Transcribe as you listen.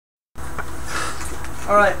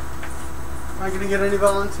Alright. Am I going to get any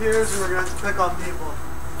volunteers, and we're going to have to pick on people?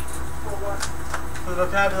 For what? For the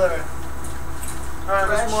vocabulary. Alright,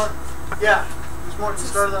 there's more. Yeah. There's more. You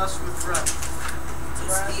started us with fresh. To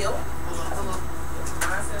steal. Hold on.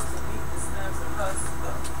 Mine says to beat the snaps and husk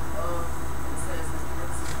of, it says to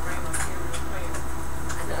bring a serious prayer.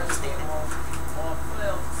 I don't understand it. Or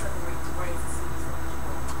flail to separate the grains and seeds from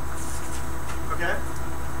the straw. Okay?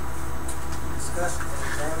 Discussion.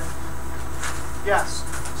 Yes.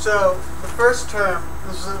 So, the first term,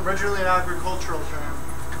 this was originally an agricultural term.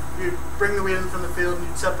 You'd bring the wheat in from the field and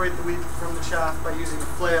you'd separate the wheat from the chaff by using a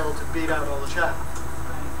flail to beat out all the chaff.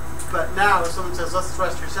 But now, if someone says, let's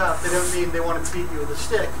thresh your chaff, they don't mean they want to beat you with a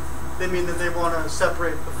stick. They mean that they want to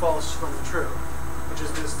separate the false from the true, which is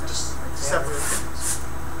just separate things.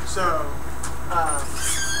 So,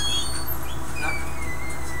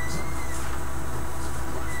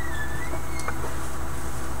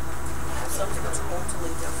 Something that's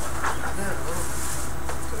totally different.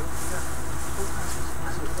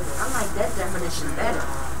 I like that definition better.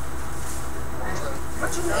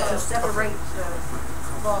 What you mean to separate the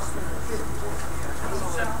false from the true?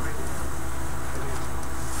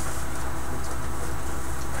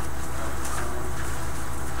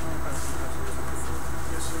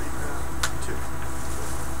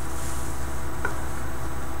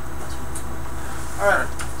 Alright,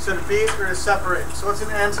 so to beat or to separate. So what's an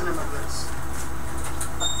antonym of this?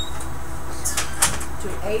 To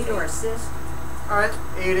aid or assist? Alright,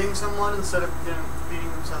 aiding someone instead of beating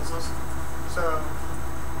them senseless. So,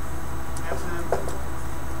 antonym,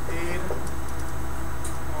 aid,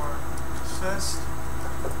 or assist.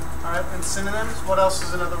 Alright, and synonyms, what else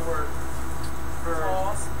is another word? For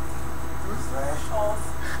False. Slash. False.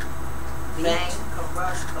 Bang.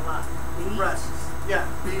 Crush. Collide. Beat? right. Yeah,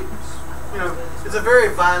 beat. You know, it's a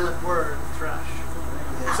very violent word, thresh.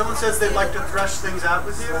 If someone says they'd like to thresh things out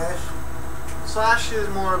with you, slash is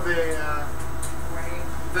more of a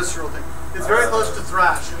visceral thing. It's very close to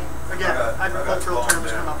thrash. Again, agricultural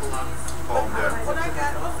terms come up a lot. What I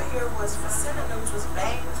got over here was for synonyms was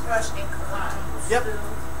bang, crush, and collide. Yep.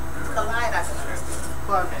 Collide, I think.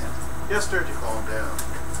 But, yes, Sturgeon. Calm down.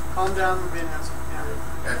 Calm down would be an answer. Yeah.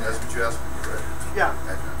 And that's what you asked me, right? Yeah.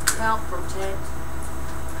 Help, protect.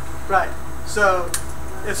 Right. So,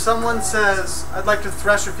 if someone says, I'd like to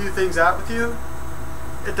thresh a few things out with you,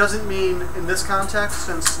 it doesn't mean in this context,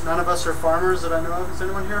 since none of us are farmers that I know of. Is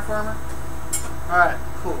anyone here a farmer? Alright,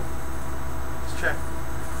 cool. Let's check.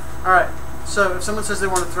 Alright, so if someone says they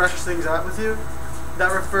want to thresh things out with you,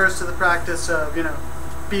 that refers to the practice of,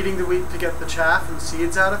 beating the wheat to get the chaff and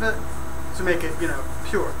seeds out of it, to make it,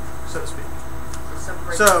 pure, so to speak.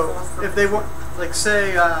 So, if they want, like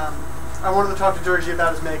say, I wanted to talk to Georgie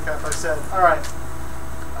about his makeup, I said, alright,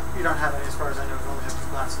 you don't have any as far as I know, you only have 2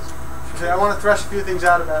 glasses. She said, I want to thresh a few things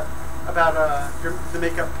out about the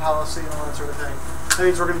makeup policy and all that sort of thing. That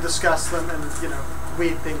means we're going to discuss them and,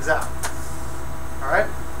 weed things out. Alright?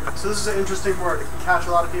 So this is an interesting word. It can catch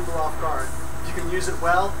a lot of people off guard. If you can use it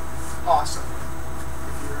well, awesome.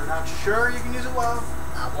 If you're not sure you can use it well,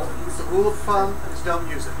 I won't use it. The rule of thumb is don't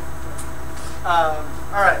use it.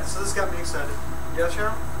 Alright, so this got me excited. Yes,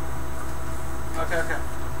 Cheryl? Okay.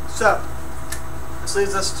 So, this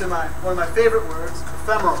leads us to one of my favorite words,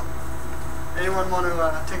 ephemeral. Anyone want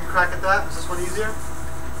to take a crack at that? Is this one easier?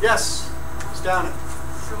 Yes. It's down it.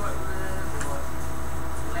 Short-lived or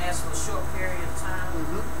last for a short period of time.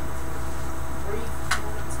 Brief,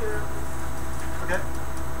 momentarily. Okay.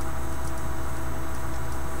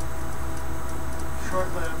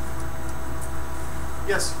 Short-lived.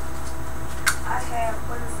 Yes. I have,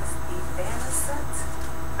 what is this, evanescent?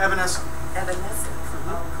 Evanescent. Evanescent.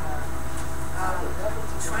 Okay.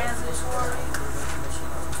 Transitory.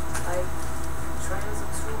 Like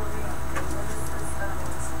transitory. What is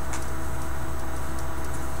this?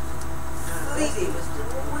 Fleeting.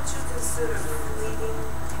 What would you consider fleeting?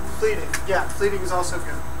 Fleeting. Yeah, fleeting is also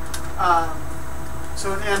good.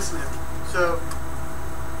 So an antonym. So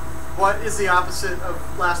what is the opposite of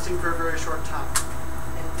lasting for a very short time?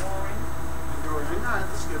 Enduring. Enduring. Alright,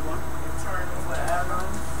 that's a good one. Eternal. Forever.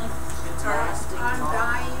 Eternal.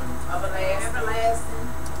 Undying. Everlasting.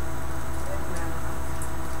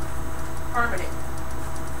 Permanent.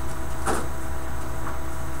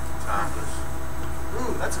 Timeless.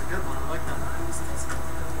 Ooh, that's a good one. I like that.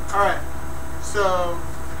 Alright, so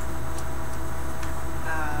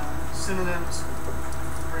synonyms,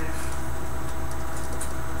 brief.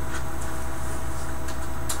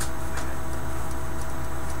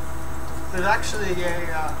 There's actually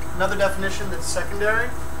another definition that's secondary,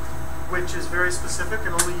 which is very specific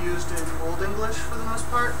and only used in Old English for the most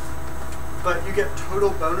part. but you get total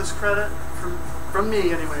bonus credit from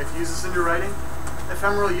me anyway if you use this in your writing.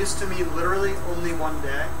 Ephemeral used to mean literally only one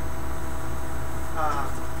day.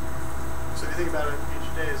 So if you think about it, each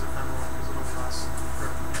day is ephemeral because it'll be less for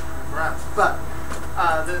around. But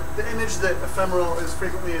the image that ephemeral is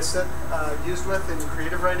frequently used with in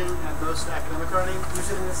creative writing and most academic writing. You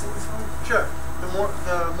said this one? Sure. The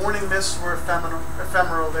morning mists were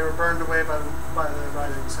ephemeral. They were burned away by the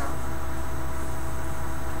rising sun.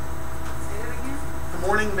 Say that again? The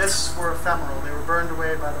morning mists were ephemeral. They were burned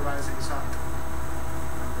away by the rising sun.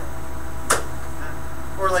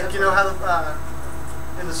 Or like, you know how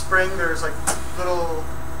in the spring there's like little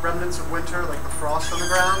remnants of winter, like the frost on the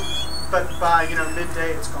ground, but by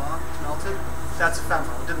midday it's gone, melted. That's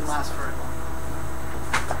ephemeral. It didn't last very long.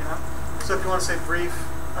 You know. So if you want to say brief,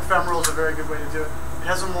 ephemeral is a very good way to do it. It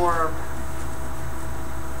has a more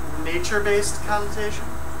nature-based connotation,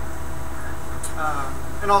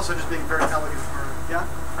 and also just being very elegant word. Yeah.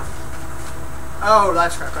 Oh,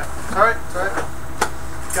 that's right. All right.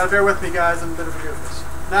 Gotta bear with me, guys. I'm a bit of a goofus.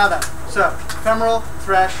 Now then, so ephemeral,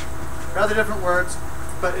 thresh, rather different words,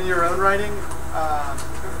 but in your own writing,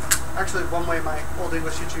 actually one way my old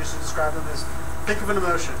English teacher used to describe them is think of an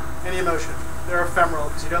emotion, any emotion. They're ephemeral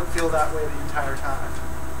because you don't feel that way the entire time.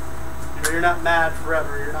 You're not mad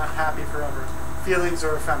forever, you're not happy forever. Feelings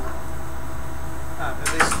are ephemeral. At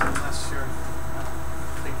least unless you're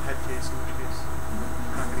a big head case, in which case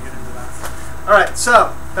we're not going to get into that. Alright,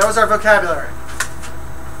 so that was our vocabulary.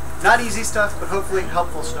 Not easy stuff, but hopefully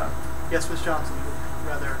helpful stuff. Yes, Ms. Johnson, you look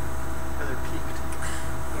rather peaked.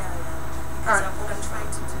 Yeah. All right. What I'm trying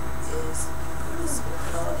to do is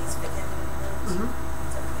put all these vocabulary words.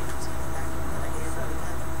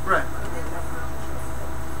 Right.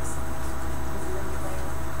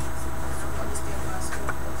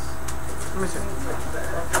 Let me see.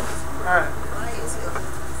 All right.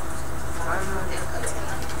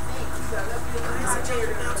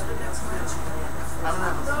 I don't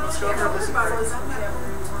know. Let's go over this.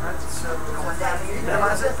 Alright, so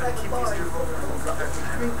minimize it, but keep these two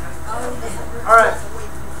Alright.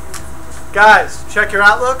 Guys, check your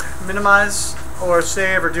Outlook, minimize or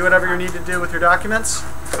save or do whatever you need to do with your documents.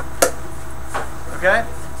 Okay?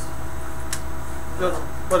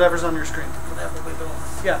 Whatever's on your screen. Whatever we're doing.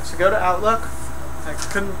 Yeah, so go to Outlook. I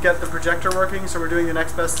couldn't get the projector working, so we're doing the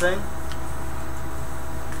next best thing.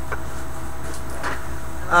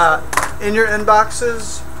 In your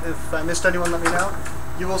inboxes, if I missed anyone, let me know.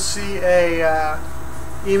 You will see a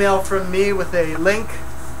email from me with a link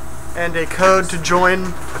and a code to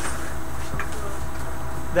join.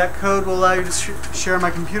 That code will allow you to share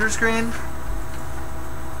my computer screen.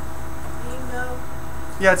 Email?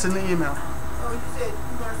 Yeah, it's in the email. Oh, you said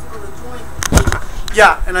you weren't supposed to join.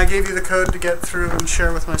 Yeah, and I gave you the code to get through and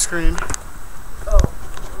share with my screen. Oh.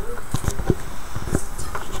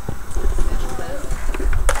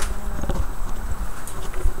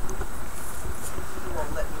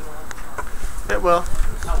 It will.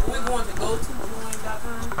 We're going to go to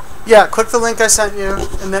join.com. Yeah, click the link I sent you,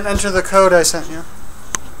 and then enter the code I sent you.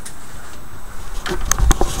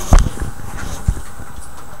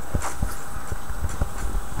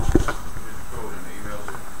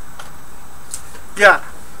 Yeah.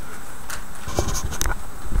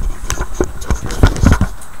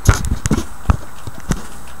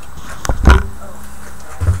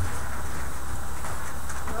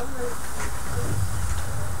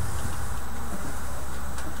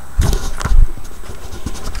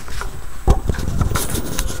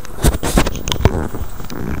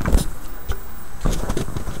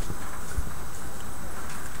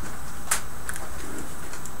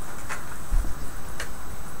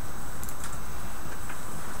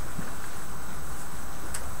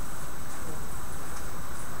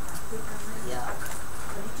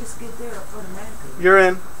 You're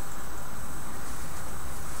in.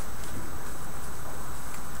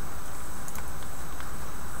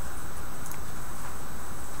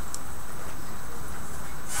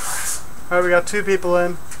 Alright, we got 2 people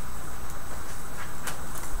in.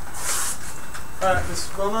 Alright,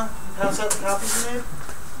 Ms. Wilma, pass out the copies you need?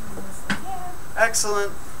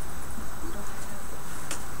 Excellent.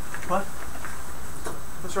 What?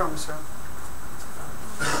 What's wrong, Miss Sarah?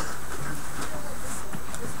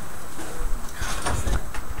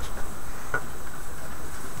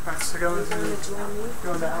 Alright, so go into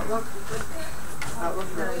Outlook. Outlook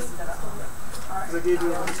first. Because I gave you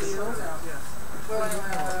a link. Yeah. Wait.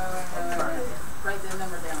 Write the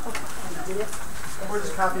number down. Did it? Or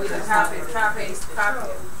just copy We paste. can copy. You gotta copy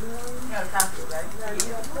it, right? Go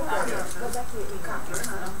back to your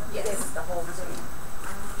email. Yes. The whole thing.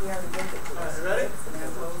 We already did it. Alright, you ready?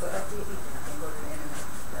 Go back to your email and go to the internet.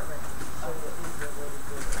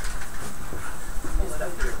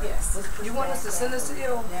 You want us to send this to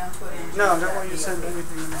you? Now put in. No, I don't want you to send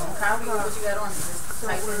anything. Copy what you got on it. Just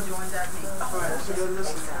type in join.me. Alright, so go to this.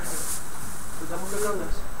 So double click on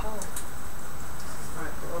this.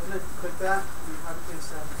 Alright, we'll open it, click that, and you have it paste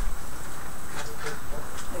that.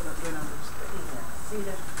 Take up your numbers. See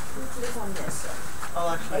that? Click on this. I'll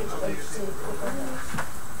actually, I'll do HHC, your click on that.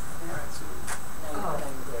 Alright, so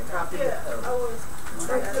Copy the code. I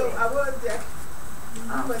was there. You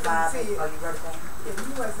wasn't Five, see it. oh, you wrote it down? Yeah,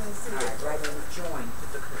 you wasn't see Alright, it. right in the join,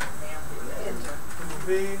 put the code down here. Enter. it will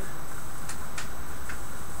be,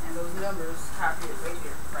 And those numbers, copy it right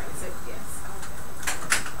here. Right, is it? Yes.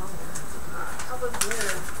 I was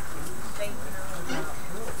there. Thank you.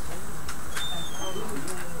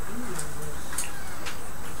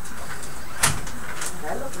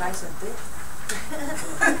 That looked nice and thick.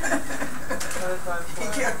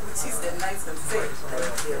 Yeah, she said nice and thick.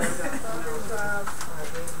 Thank you.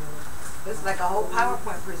 This is like a whole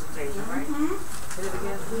PowerPoint presentation, right? Say it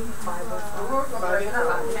again, please. 505. We're gonna bring it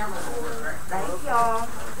up. Camera will work, right? Thank y'all.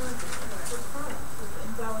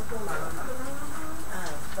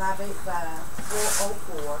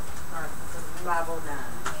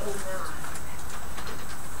 585-404-509.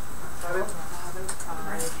 got it?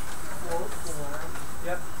 585-404.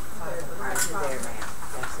 Yep. Right there, ma'am.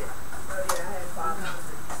 That's it.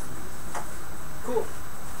 Cool.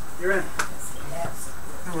 You're in. Yes.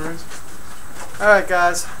 No worries. Alright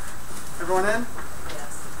guys. Everyone in?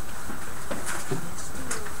 Yes.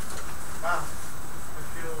 Wow. I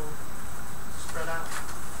feel spread out.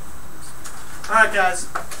 Alright guys.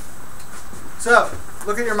 So,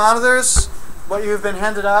 look at your monitors. What you've been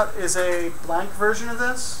handed out is a blank version of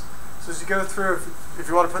this. So as you go through, if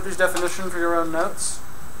you want to put these definitions for your own notes,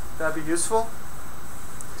 that'd be useful.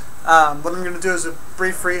 What I'm going to do is a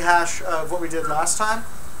brief rehash of what we did last time.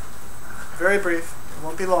 Very brief. It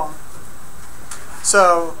won't be long.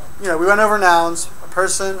 So, we went over nouns, a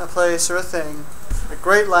person, a place, or a thing, at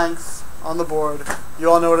great length on the board.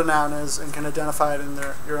 You all know what a noun is and can identify it in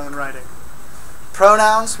your own writing.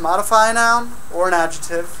 Pronouns modify a noun or an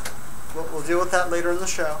adjective. We'll deal with that later in the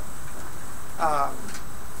show.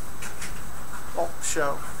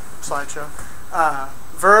 Slideshow.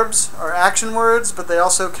 Verbs are action words, but they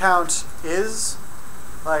also count is,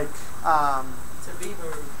 like To be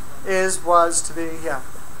verb. is, was, to be, yeah.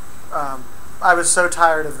 I was so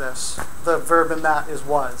tired of this. The verb in that is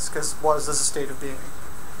was, because was is a state of being.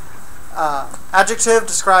 Adjective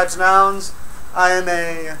describes nouns. I am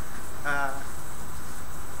a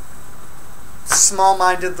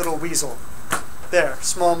small-minded little weasel. There,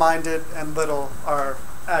 small-minded and little are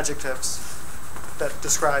adjectives that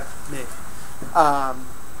describe me.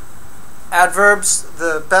 Adverbs,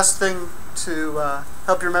 the best thing to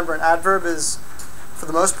help you remember an adverb is, for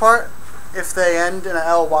the most part, if they end in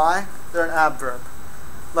a ly, they're an adverb.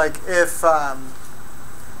 Like if I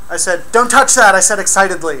said, "Don't touch that," I said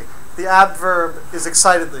excitedly. The adverb is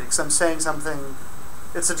excitedly because I'm saying something.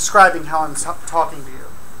 It's describing how I'm talking to you.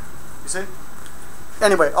 You see?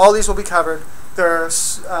 Anyway, all these will be covered. There are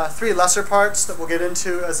 3 lesser parts that we'll get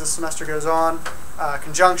into as the semester goes on.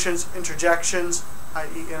 Conjunctions, interjections,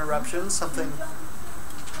 i.e. interruptions, something.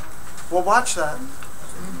 We'll watch that.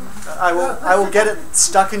 I will get it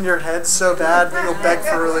stuck in your head so bad that you'll beg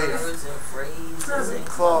for relief. Phrases and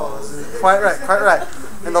Clause. Quite right, quite right.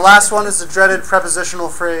 And the last one is the dreaded prepositional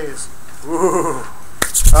phrase. Ooh.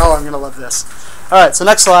 Oh, I'm going to love this. All right, so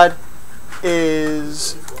next slide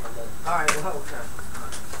is... Alright, well, okay.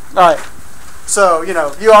 All right. So,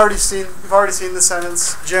 you've already seen the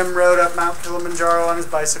sentence. Jim rode up Mount Kilimanjaro on his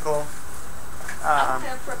bicycle. I don't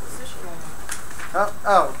have prepositional.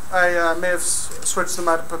 I may have switched them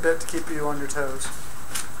up a bit to keep you on your toes.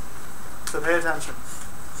 So pay attention.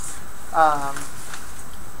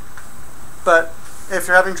 But if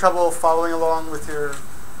you're having trouble following along with your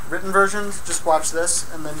written versions, just watch this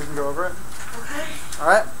and then we can go over it. Okay. All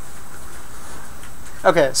right?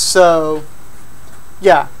 Okay, so,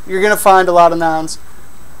 yeah, you're going to find a lot of nouns.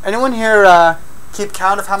 Anyone here keep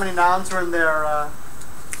count of how many nouns were in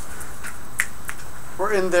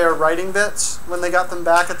their writing bits when they got them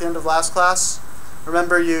back at the end of last class?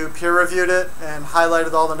 Remember you peer reviewed it and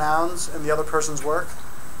highlighted all the nouns in the other person's work?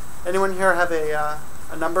 Anyone here have a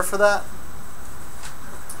number for that?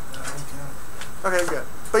 Okay, good.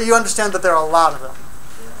 But you understand that there are a lot of them.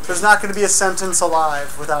 There's not going to be a sentence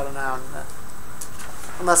alive without a noun in it.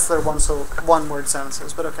 Unless they're one-word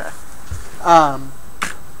sentences, but okay.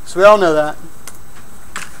 So we all know that.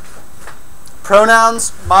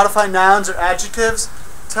 Pronouns modify nouns or adjectives.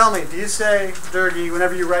 Tell me, do you say dirty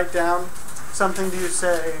whenever you write down something? Do you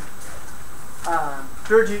say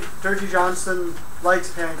Dirty Johnson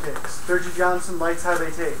likes pancakes. Thurgy Johnson likes how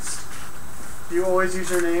they taste. Do you always use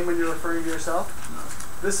your name when you're referring to yourself?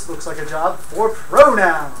 No. This looks like a job for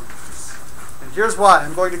pronouns. And here's why.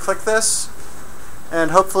 I'm going to click this,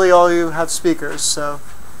 and hopefully all you have speakers. So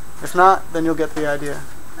if not, then you'll get the idea.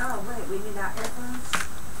 Oh, wait, we need our headphones?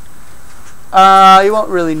 You won't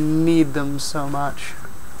really need them so much.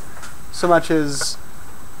 So much as...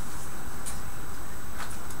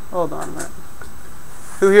 Hold on a minute.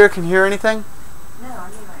 Who here can hear anything? No, I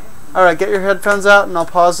need my headphones. Alright, get your headphones out and I'll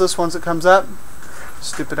pause this once it comes up.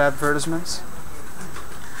 Stupid advertisements.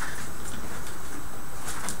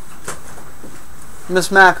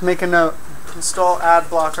 Miss Mac, make a note. Install ad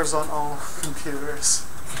blockers on all computers.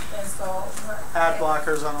 Install what? Ad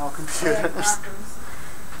blockers on all computers.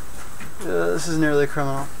 This is nearly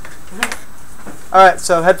criminal. Alright,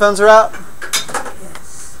 so headphones are out?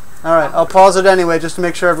 Yes. Alright, I'll pause it anyway just to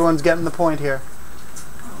make sure everyone's getting the point here.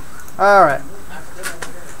 Alright.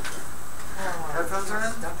 Headphones are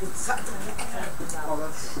in? Stuck inside the head. Oh,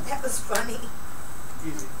 that's That was funny.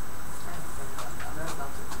 easy.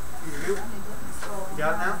 You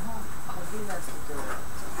got it now?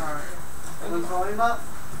 Alright. Everyone's volume up?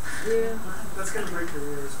 Yeah. That's going to break your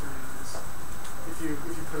ears for me. If you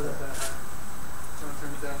put it up that high. So I'll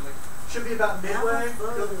turn it down. Like, should be about midway.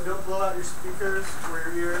 Don't blow out your speakers or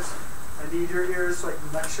your ears. I need your ears so I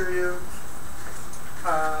can lecture you.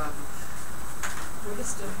 We can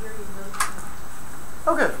still hear you really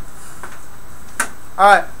good. Okay.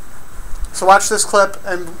 Alright. So watch this clip,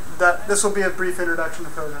 and this will be a brief introduction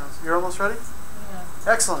to pronouns. You're almost ready?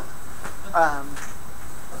 Yeah. Excellent.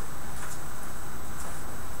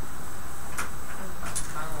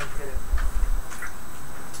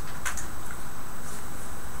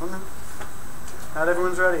 Not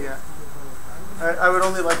everyone's ready yet. I would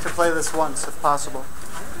only like to play this once, if possible.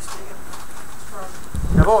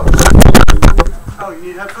 Oh, you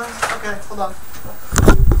need headphones? Okay, hold on.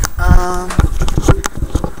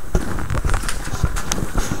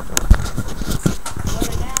 What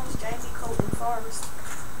are nouns? Jamie, Colton, Forrest.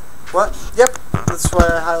 What? Yep, that's why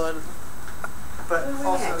I highlighted. But Where we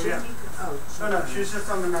also, at, yeah. Jamie? Oh no, she's just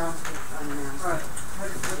on the noun. Unannounced. Alright.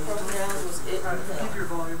 Nouns was it. Alright, keep your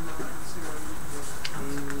volume low. I can see what you can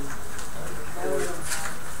do.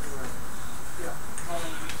 Yeah,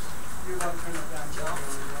 volume. You want to turn it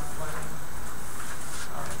down.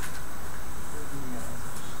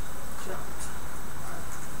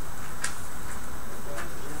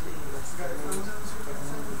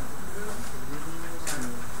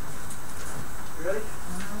 You ready?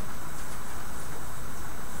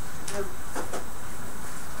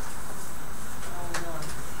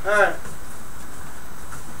 Alright.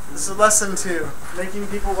 This is lesson 2. Making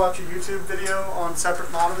people watch a YouTube video on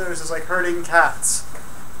separate monitors is like herding cats.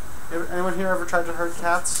 Anyone here ever tried to herd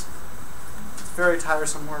cats? It's very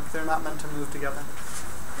tiresome work. They're not meant to move together.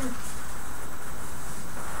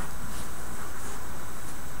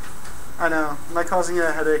 I know. Am I causing you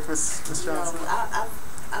a headache, Miss Johnson? No,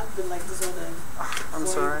 I've been like this all day. I'm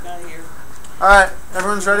So sorry. Got here. Alright,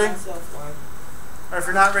 everyone's ready? Myself, like, Or if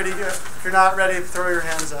you're not ready, throw your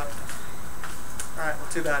hands up. Alright, well,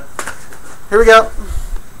 too bad. Here we go.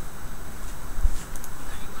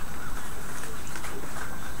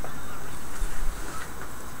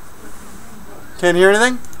 Can't hear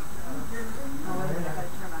anything? Oh, wait a minute, I gotta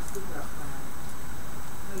turn my speaker up.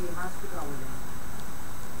 Oh, yeah, my speaker over there.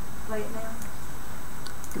 Play it now?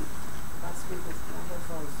 my speakers, my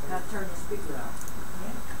headphones. Gotta turn the speaker up.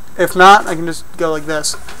 If not, I can just go like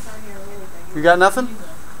this. I'm not hearing anything. You got nothing? You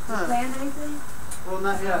Huh. playing anything? Well,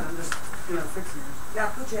 not yet. I'm just, fixing it. You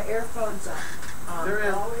gotta put your earphones up. They're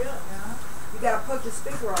in. Oh, yeah. You gotta put your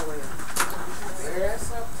speaker all the way up.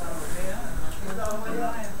 Yes, up.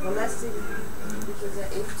 Well, let's see. Because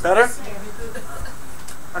at 8. Better?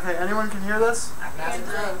 Okay, anyone can hear this? Not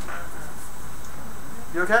today.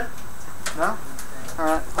 You okay? No?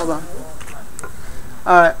 Alright, hold on.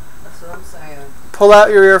 Alright, That's what I'm saying. pull out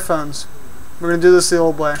your earphones. We're going to do this the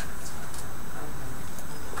old way.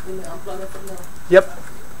 You know, unplug it from there. Yep.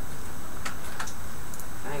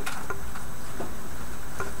 Thank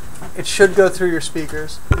you. It should go through your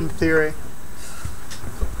speakers, in theory.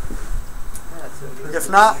 If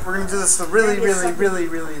not, we're going to do this the really, really, really,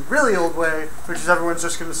 really, really old way, which is everyone's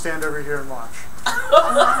just going to stand over here and watch.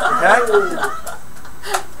 Okay?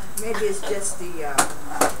 Maybe it's just the,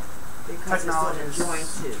 because Technology it's is- on the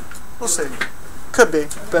joint too. We'll see. Could be,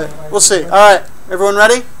 but we'll see. Alright, everyone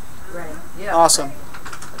ready? Right. Yeah. Awesome.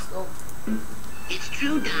 Let's go. It's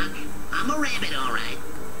true, Doc. I'm a rabbit, all right.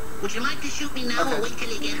 Would you like to shoot me now Okay. or wait till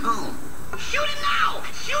you get home? Shoot it now!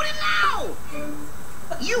 Shoot it now!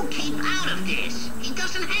 You keep out of this. He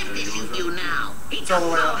doesn't have to shoot you now. He It's all does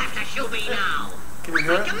the way not up. have to shoot me now. Can you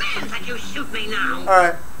hear I it? demand that you shoot me now. All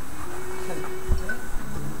right.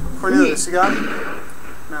 Cornelius, you got it?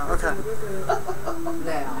 No. Okay.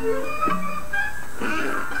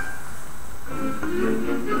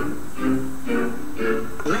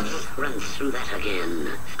 Let's run through that again.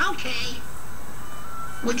 Okay.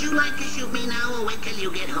 Would you like to shoot me now or wait till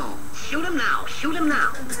you get home? Shoot him now. Shoot him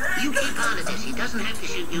now. You keep out of this. He doesn't have to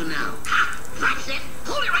shoot you now. Ha! That's it.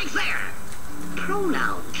 Hold it right there.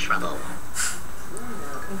 Pronoun trouble.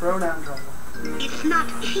 Pronoun trouble. It's not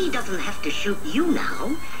he doesn't have to shoot you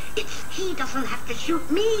now. It's he doesn't have to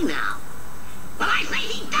shoot me now. But I say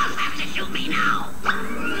he does have to shoot me now.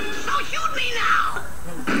 So shoot me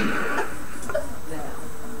now.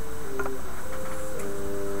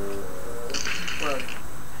 Word.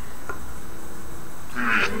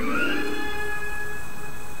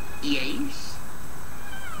 Yes.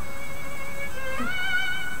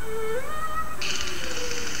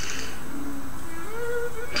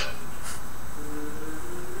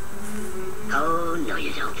 Oh, no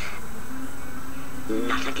you don't.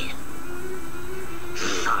 Not again.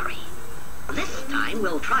 Sorry. This time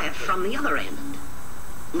we'll try it from the other end.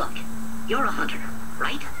 Look, you're a hunter,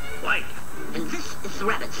 right? Right. And this is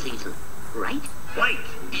rabbit season, right? Right.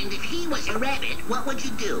 And if he was a rabbit, what would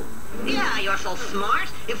you do? Yeah, you're so smart.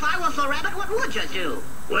 If I was a rabbit, what would you do?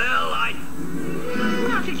 Well,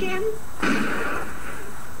 Not again.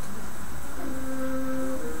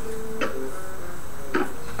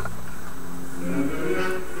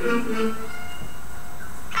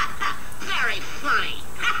 Very funny.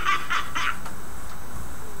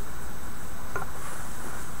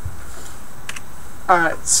 All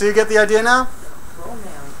right. So you get the idea now? Pronoun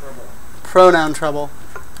trouble. Pronoun trouble.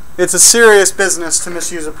 It's a serious business to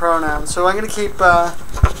misuse a pronoun. So I'm going to keep the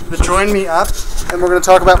join me up, and we're going to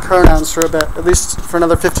talk about pronouns for a bit, at least for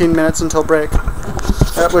another 15 minutes until break.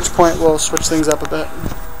 At which point we'll switch things up a bit.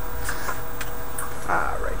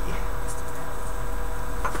 Alrighty.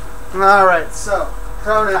 All right. So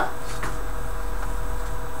pronouns.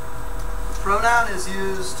 Pronoun is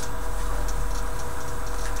used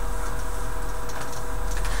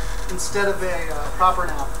instead of a proper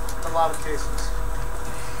noun in a lot of cases.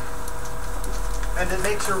 And it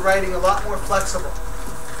makes your writing a lot more flexible.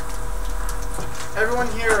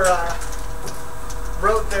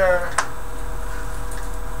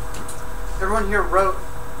 Everyone here wrote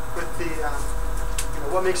with the,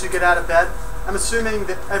 what makes you get out of bed. I'm assuming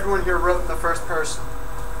that everyone here wrote in the first person,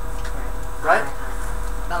 right?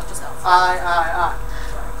 About yourself. I.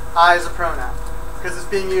 I is a pronoun because it's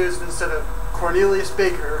being used instead of Cornelius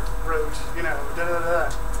Baker wrote,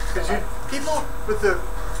 Because people with the,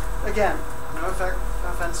 again, no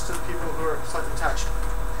offense to the people who are slightly touched,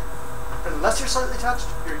 but unless you're slightly touched,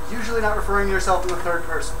 you're usually not referring to yourself in the third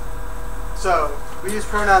person. So we use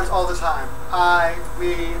pronouns all the time. I,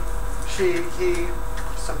 we, she, he,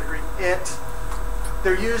 to some degree, it.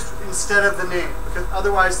 They're used instead of the name because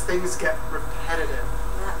otherwise things get repetitive.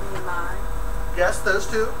 Not me and mine. Yes, those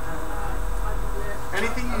two.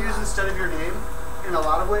 Anything you use instead of your name, in a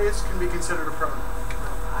lot of ways, can be considered a pronoun.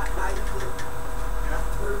 I do. Yeah?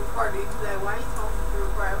 Third party. Like, why are you talking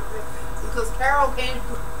third party? Because Carol came.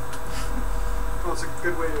 Well, it's a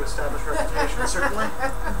good way to establish reputation, certainly.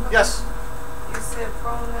 Yes, You said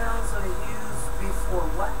pronouns are used before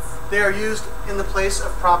what? they are used in the place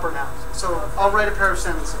of proper nouns. So I'll write a pair of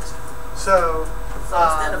sentences. So, So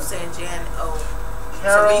instead of saying Jan,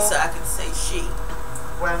 Carol Teresa, I can say she.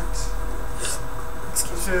 went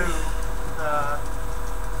Excuse to me. the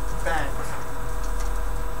bank.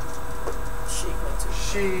 She went to.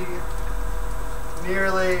 She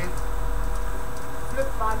nearly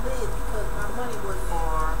Flipped my lid because my money wasn't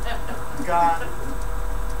forgot the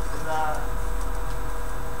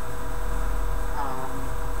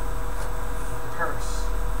purse.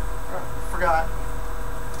 Forgot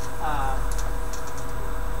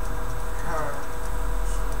her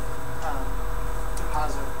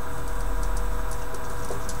deposit.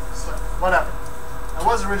 So, whatever. I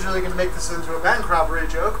was originally going to make this into a bank robbery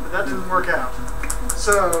joke, but that didn't work out.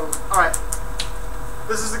 So, alright.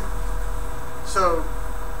 So,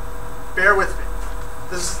 bear with me.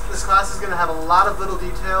 This class is going to have a lot of little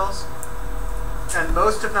details, and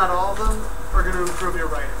most, if not all of them, are going to improve your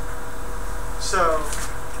writing. So,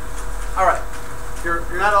 alright. You're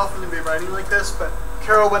not often to be writing like this, but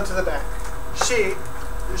Carol went to the bank. She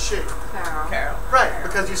is she. Carol. Right,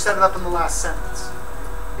 because you set it up in the last sentence.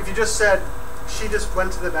 If you just said, she just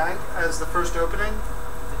went to the bank as the first opening,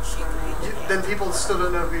 She then people still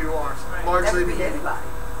don't know who you are. Right. Largely, That could be anybody.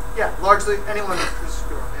 yeah, largely anyone who's a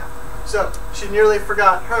girl, yeah. So she nearly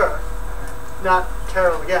forgot her, not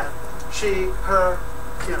Carol again. She, her,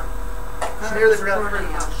 you know. She nearly forgot her.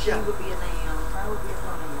 Pronoun. She Yeah. would be a noun. Her would be a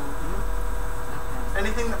pronoun. Okay.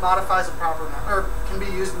 Anything that modifies a proper noun, or can be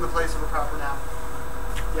used in the place of a proper noun.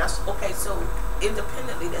 Yes? Okay, so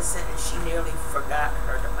independently that sentence, she nearly forgot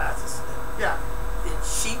her deposit slip. Yeah. Then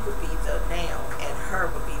she would be the noun and her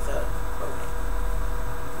would be the pronoun.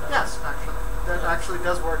 Yes, actually. That actually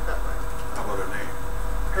does work that way. How about her name?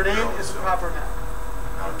 Her name is a proper noun.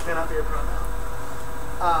 Not It cannot be a pronoun.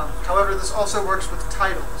 However, this also works with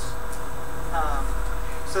titles.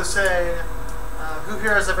 So say, who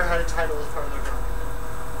here has ever had a title as part of their job?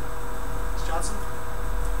 Ms. Johnson?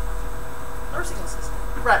 Nursing assistant.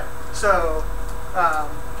 Right. So,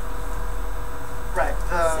 right.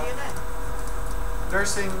 CNA.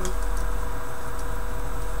 Nursing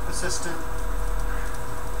assistant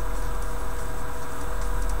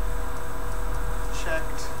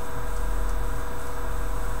checked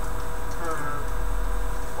her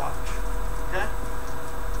watch. Okay?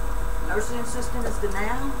 Nursing assistant is the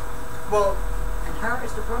noun, Well, and her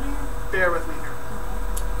is the pronoun? bear with me here.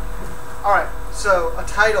 Alright, so a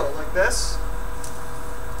title like this.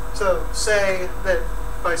 So say that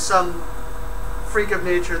by some freak of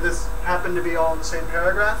nature this happened to be all in the same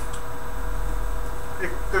paragraph.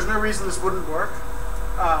 There's no reason this wouldn't work.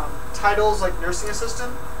 Titles like nursing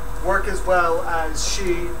assistant work as well as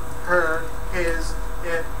she, her, his,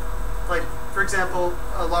 it. Like, for example,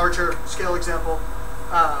 a larger scale example,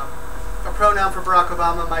 a pronoun for Barack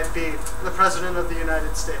Obama might be the President of the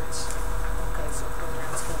United States. Okay, so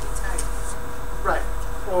pronouns can be titles. Right.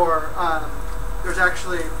 Or there's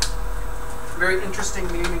actually a very interesting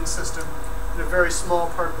naming system in a very small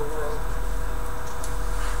part of the world.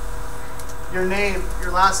 Your name,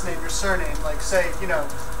 your last name, your surname, like say, you know,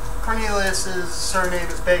 Cornelius's surname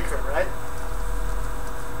is Baker, right?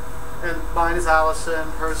 And mine is Allison,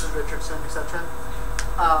 hers is Richardson, etc.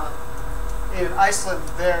 In Iceland,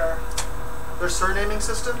 their surnaming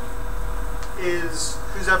system is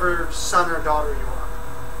whose ever son or daughter you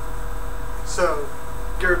are. So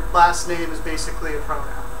your last name is basically a pronoun,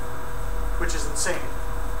 which is insane.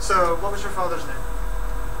 So what was your father's name?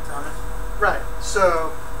 Thomas. Right.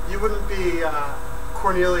 So you wouldn't be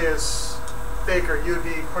Cornelius Baker. You would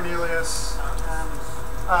be Cornelius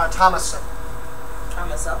Thomasson.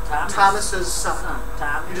 Thomas up. Thomas's son.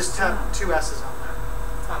 Thomas. You just have two S's on there.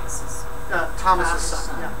 Thomas's. Thomas's Thomas' son.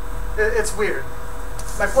 son. Yeah. It's weird.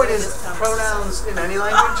 My point is, Thomas' pronouns in any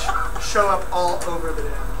language show up all over the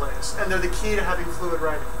damn place, and they're the key to having fluid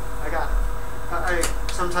writing. I got it.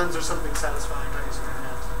 Sometimes there's something satisfying about using your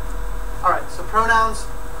hands. All right. So pronouns.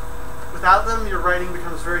 Without them, your writing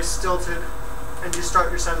becomes very stilted, and you start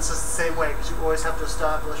your sentences the same way because you always have to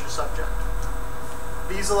establish your subject.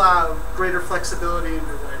 These allow greater flexibility in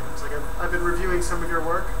your writings. Like I've been reviewing some of your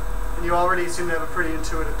work, and you already seem to have a pretty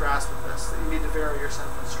intuitive grasp of this, that you need to vary your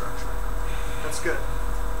sentence structure. That's good.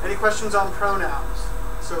 Any questions on pronouns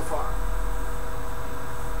so far?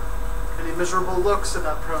 Any miserable looks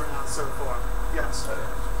about pronouns so far? Yes.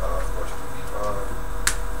 Question.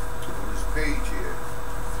 On this page here,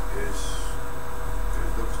 it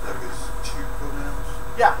looks like it's two pronouns.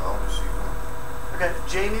 Yeah. I only see one. Okay,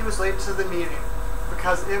 Jamie was late to the meeting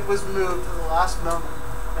because it was moved to the last moment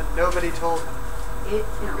and nobody told him. It,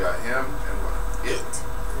 We got him and what? It.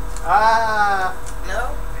 Ah,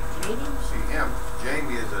 No? meaning? See him.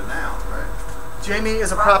 Jamie is a noun, right? Jamie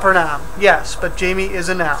is a proper noun. Yes, but Jamie is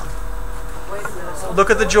a noun. Wait a minute. So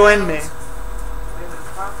Look at the join me. wait a minute.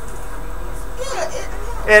 Proper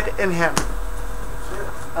noun. Yeah, It and him.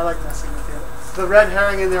 I like messing with you. The red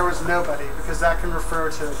herring in there was nobody because that can refer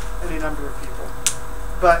to any number of people.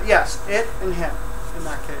 But yes, it and him in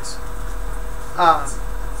that case.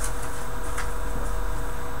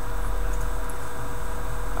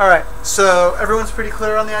 Alright, so everyone's pretty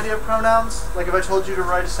clear on the idea of pronouns? Like if I told you to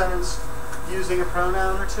write a sentence using a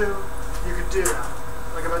pronoun or two, you could do that.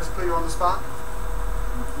 Like if I just put you on the spot?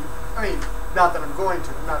 I mean, not that I'm going to,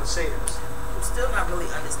 I'm not a sadist. I'm still not really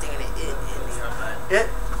understanding it in there, but It?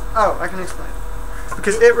 Oh, I can explain.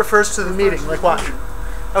 Because it refers to the meeting, like watch.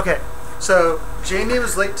 Okay, so Jamie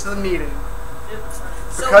was late to the meeting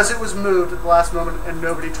because it was moved at the last moment and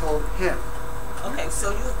nobody told him. okay,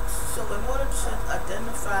 so in order to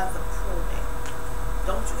identify the pronoun,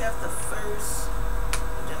 don't you have to first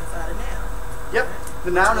identify the noun? Yep,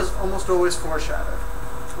 the noun is almost always foreshadowed.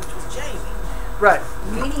 Which was Jamie. Right,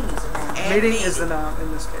 Meaning is a noun. And meeting is the noun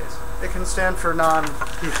in this case. It can stand for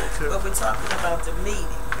non-people too. But we're talking about the meeting,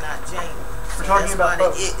 not Jamie. We're talking that's about why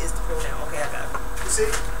both. the it is the pronoun. Okay, I got it. You see,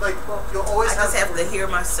 like you'll always I just have to hear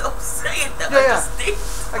myself say it to Yeah, yeah.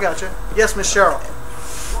 understand. I gotcha. Yes, Miss Cheryl.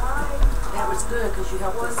 Why That was good because you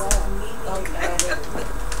helped us Was all. meeting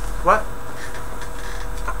What?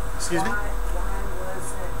 Excuse me? Why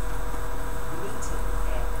wasn't meeting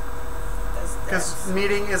at? Because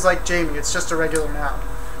meeting is like Jamie. It's just a regular noun.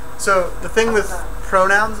 So the thing with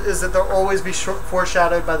pronouns is that they'll always be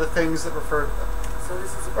foreshadowed by the things that refer to them. So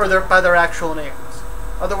this is a Or by their actual names.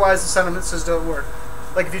 Otherwise, the sentences don't work.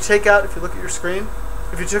 Like if you look at your screen,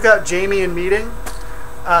 if you took out Jamie and meeting,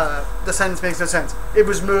 the sentence makes no sense. It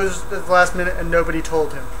was moved at the last minute and nobody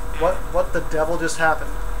told him. What the devil just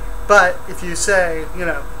happened? But if you say,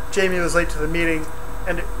 Jamie was late to the meeting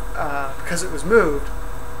and because it was moved,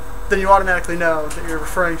 then you automatically know that you're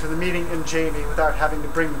referring to the meeting and Jamie without having to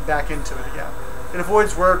bring them back into it again. It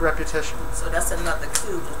avoids word repetition. So that's another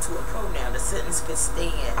clue to a pronoun. The sentence could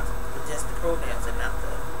stand with just the pronouns and not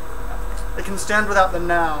the. It can stand without the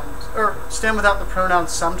nouns, or stand without the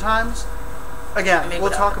pronouns sometimes. Again, I mean,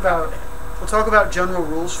 we'll without talk the about general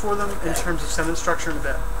rules for them in terms of sentence structure in a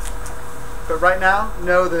bit. But right now,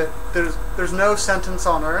 know that there's no sentence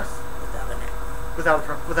on earth without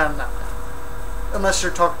a noun. Unless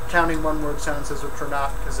you're counting one-word sentences, which are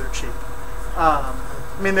not because they're cheap.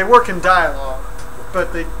 They work in dialogue,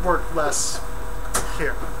 but they work less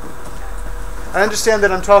here. I understand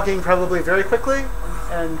that I'm talking probably very quickly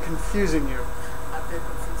and confusing you. I've been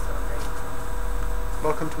confused already.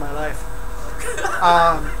 Welcome to my life.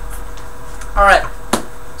 All right.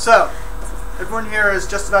 So, everyone here is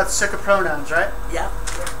just about sick of pronouns, right? Yeah.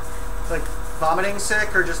 Like vomiting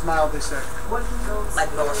sick or just mildly sick? What goes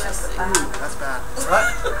Like nauseous. Ooh, that's bad. What?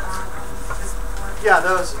 Yeah,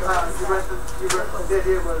 those. The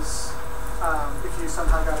idea was if you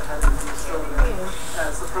somehow got ahead and you still there,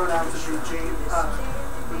 as the pronouns would be Jane,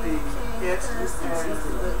 would be it, and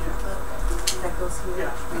that goes here?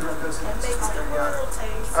 yeah, that goes It makes the in. world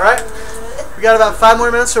taste All right. good. We got about 5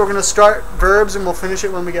 more minutes, so we're going to start verbs and we'll finish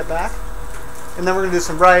it when we get back. And then we're going to do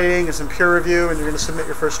some writing and some peer review, and you're going to submit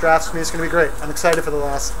your first drafts to me. It's going to be great. I'm excited for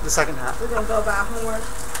the second half. We're going to go by homework.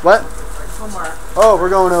 What? Homework. Oh, we're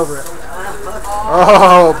going over it.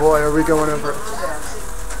 Oh boy, are we going over it?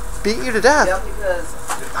 Beat you to death. Yeah, because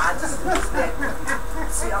I just missed that.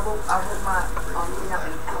 See, I wrote my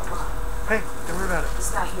outline. Hey, don't worry about it.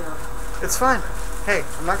 It's not here. It's fine. Hey,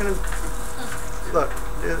 I'm not going to... Look,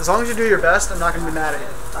 as long as you do your best, I'm not going to be mad at you.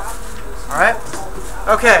 Alright?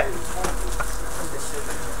 Okay.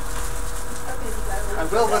 I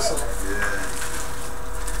will whistle.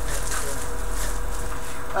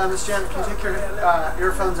 Yeah. Miss Janet, can you take your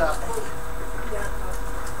earphones out?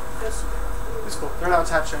 It's cool. They're not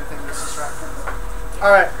attached to anything. This is distracting.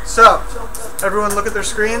 Alright, so, everyone look at their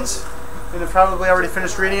screens. And they've probably already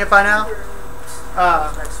finished reading it by now.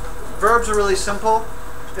 Verbs are really simple.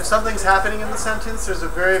 If something's happening in the sentence, there's a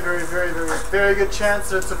very, very, very, very, very good chance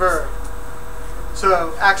that it's a verb.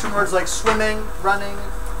 So, action words like swimming, running,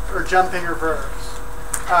 or jumping are verbs.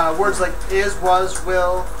 Words like is, was,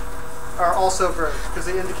 will are also verbs because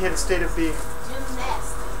they indicate a state of being.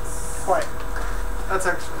 Gymnastics. Quite. That's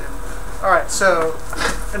actually it. Alright, so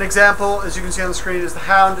an example, as you can see on the screen, is the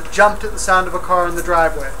hound jumped at the sound of a car in the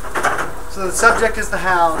driveway. So the subject is the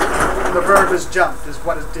hound, and the verb is jumped, is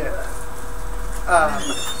what it did.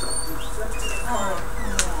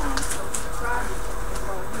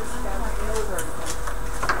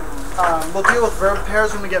 We'll deal with verb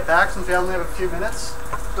pairs when we get back since we only have a few minutes.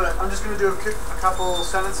 But I'm just going to do a couple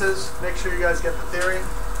sentences, make sure you guys get the theory.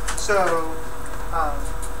 So,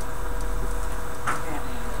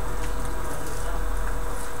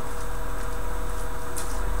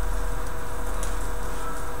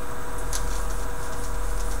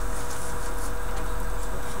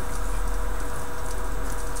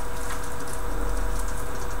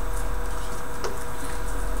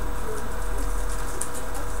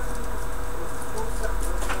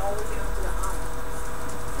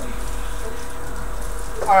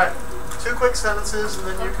 alright, 2 quick sentences and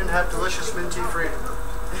then you can have delicious minty freedom.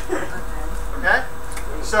 Okay?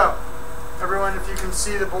 So, everyone, if you can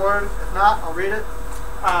see the board, if not, I'll read it.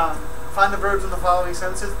 Find the verbs in the following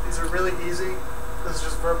sentences. These are really easy. This is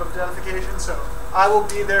just verb identification. So, I will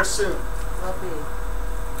be there soon. Will be.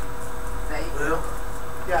 Will?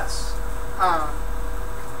 Yes.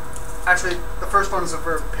 Actually, the first one is a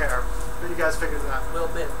verb pair, but you guys figured it out. Will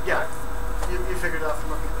be. Yeah, you figured it out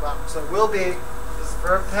from looking at the bottom. So, will be is the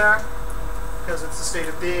verb pair because it's a state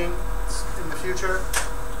of being. It's in the future.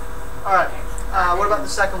 All right. What about the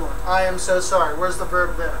second one? I am so sorry. Where's the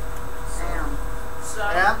verb there? Am.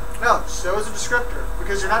 Am? No, so is a descriptor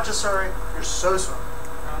because you're not just sorry, you're so sorry.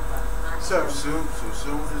 So Soon is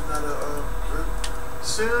not a verb?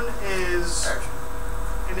 soon is Action.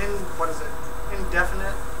 what is it?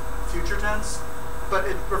 Indefinite future tense. but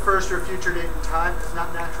it refers to a future date and time. It's not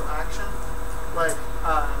an actual action. Like,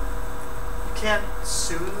 you can't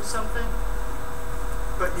soon something,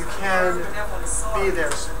 but you can be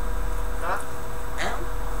there soon. Huh?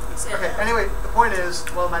 You said Okay, am. anyway, the point is,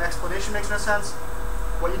 well, my explanation makes no sense.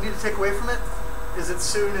 What you need to take away from it is that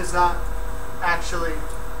soon is not actually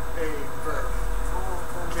a verb.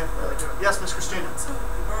 You can't really do it. Yes, Miss Christina? The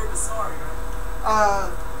verb is sorry,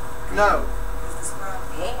 right? No. It's described.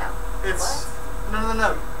 Damn. It's,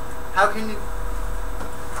 no. How can you,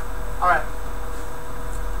 alright.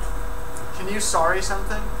 Can you sorry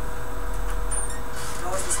something?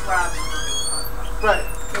 No, it's described in the verb. Right.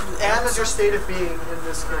 Am is your state of being in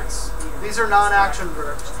this case. These are non-action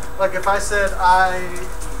verbs. Like if I said I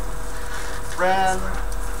ran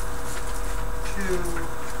to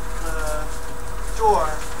the door,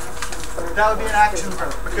 that would be an action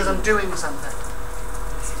verb because I'm doing something.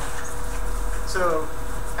 So,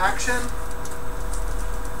 action,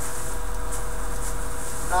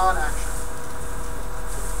 non-action.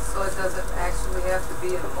 So it doesn't actually have to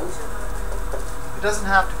be an emotion? It doesn't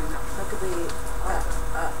have to be, no. That could be action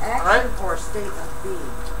Alright. or a state of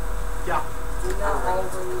being. Yeah. Not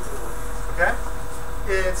always. Okay.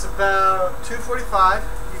 It's about 2:45.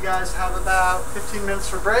 You guys have about 15 minutes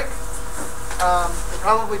for break. We're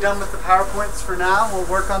probably done with the PowerPoints for now. We'll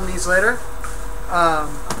work on these later. And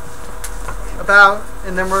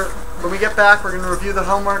then when we get back, we're going to review the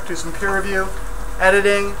homework, do some peer review,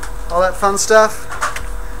 editing, all that fun stuff.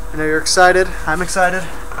 I know you're excited. I'm excited.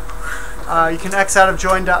 You can X out of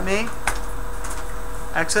join.me.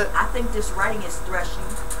 Exit. I think this writing is threshing.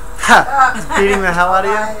 Ha! It's beating the hell out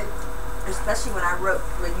of you. Especially when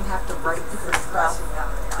you have to write the stuff,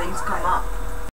 things come up.